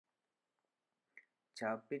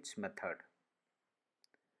Charpit's method.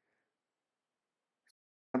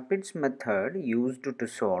 Charpit's method used to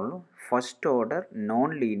solve first order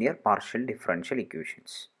non-linear partial differential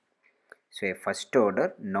equations. So a first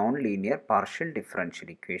order non-linear partial differential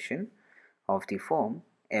equation of the form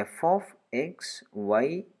f of x,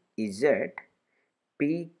 y, z,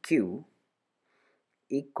 p, q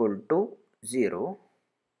equal to 0,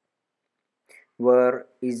 where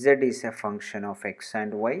z is a function of x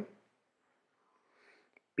and y,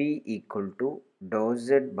 p equal to dou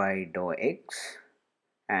z by dou x,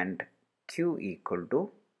 and q equal to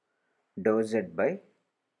dou z by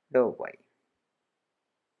dou y.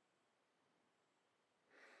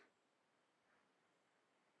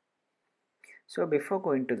 So before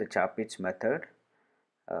going to the Charpit's method,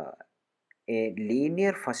 a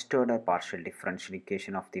linear first order partial differential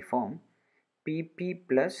equation of the form pp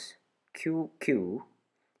plus qq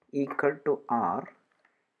equal to r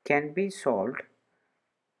can be solved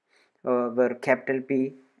where capital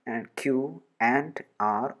P and Q and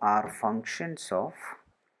R are functions of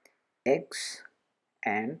x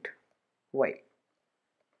and y.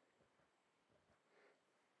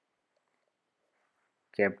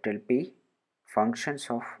 Capital P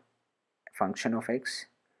function of x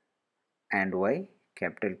and y,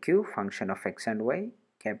 capital Q function of x and y,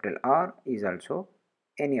 capital R is also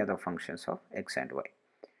any other functions of x and y.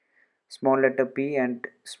 Small letter p and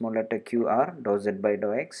small letter q are dou z by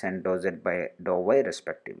dou x and dou z by dou y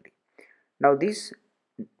respectively. Now this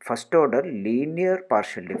first order linear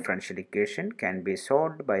partial differential equation can be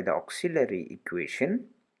solved by the auxiliary equation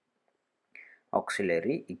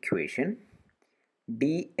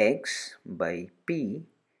dx by p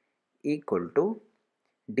equal to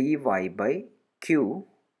dy by q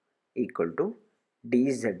equal to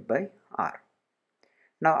dz by r.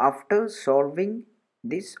 Now after solving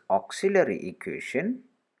this auxiliary equation,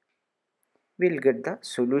 we will get the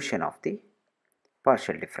solution of the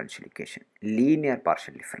partial differential equation, linear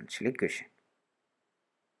partial differential equation.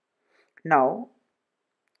 Now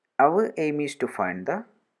our aim is to find the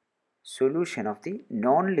solution of the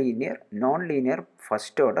non-linear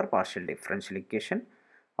first order partial differential equation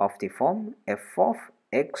of the form f of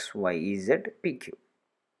x, y, z, p, q.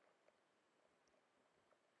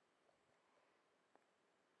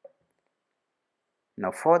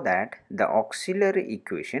 Now for that, the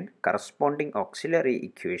corresponding auxiliary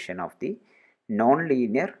equation of the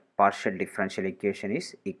non-linear partial differential equation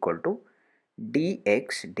is equal to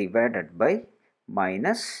dx divided by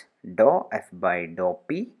minus dou f by dou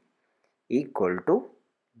p equal to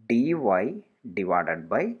dy divided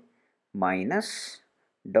by minus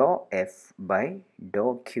dou f by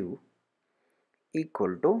dou q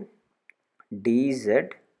equal to dz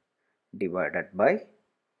divided by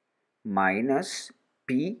minus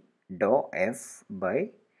p dou f by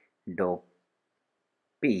dou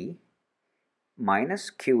p minus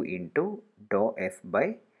q into dou f by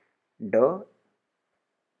dou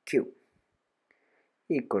q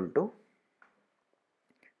equal to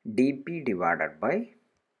dp divided by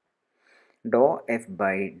dou f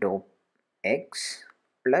by dou x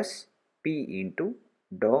plus p into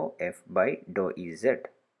dou f by dou z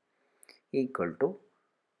equal to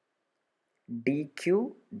dq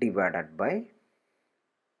divided by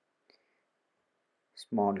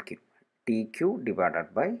small q, dq divided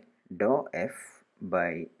by dou f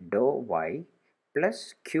by dou y plus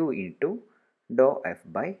q into dou f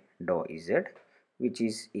by dou z, which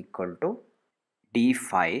is equal to d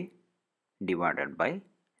phi divided by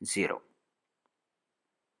 0.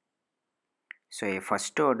 So a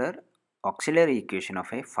first order auxiliary equation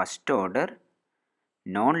of a first order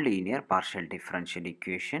non-linear partial differential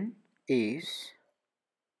equation is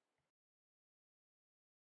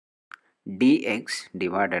dx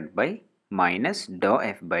divided by minus dou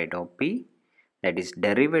f by dou p, that is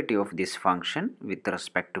derivative of this function with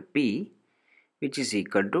respect to p, which is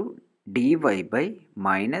equal to dy by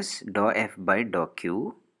minus dou f by dou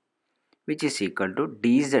q, which is equal to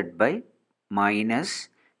dz by minus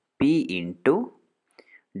p into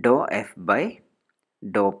dou f by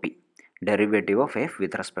dou p, derivative of f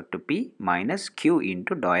with respect to p minus q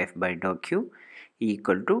into dou f by dou q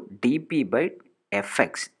equal to dp by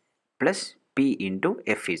fx plus p into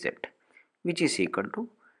fz, which is equal to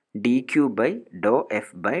dq by dou f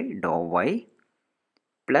by dou y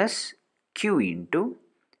plus q into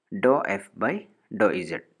dou f by dou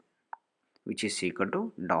z, which is equal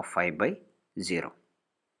to dou phi by 0.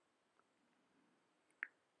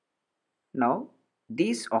 Now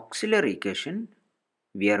this auxiliary equation,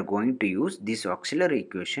 we are going to use this auxiliary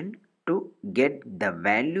equation to get the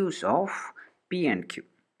values of p and q.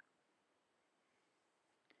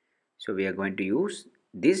 So we are going to use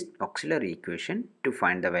this auxiliary equation to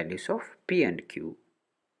find the values of P and Q.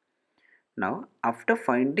 Now after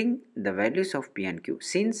finding the values of P and Q,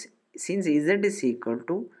 since Z is equal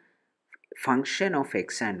to function of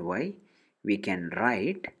x and y, we can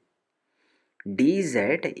write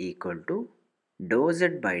dz equal to dou z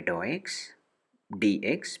by dou x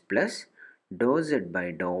dx plus dou z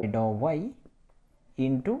by dou y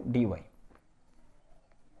into dy.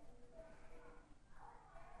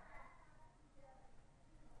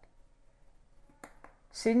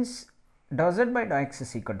 Since dou z by dou x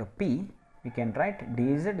is equal to p, we can write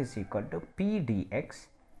dz is equal to p dx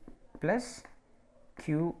plus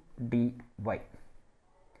q dy.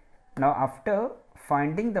 Now after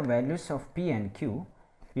finding the values of p and q,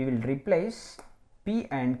 we will replace p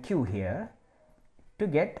and q here to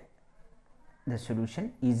get the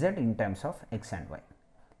solution z in terms of x and y.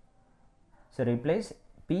 So replace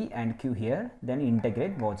p and q here, then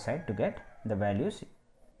integrate both sides to get the values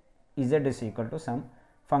z is equal to some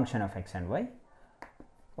function of x and y,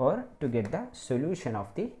 or to get the solution of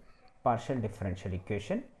the partial differential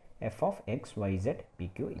equation f of x, y, z,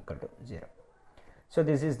 pq equal to 0. So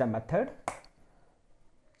this is the method,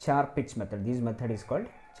 Charpit's method. This method is called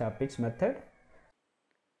Charpit's method.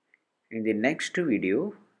 In the next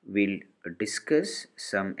video, we'll discuss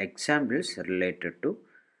some examples related to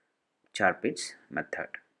Charpit's method.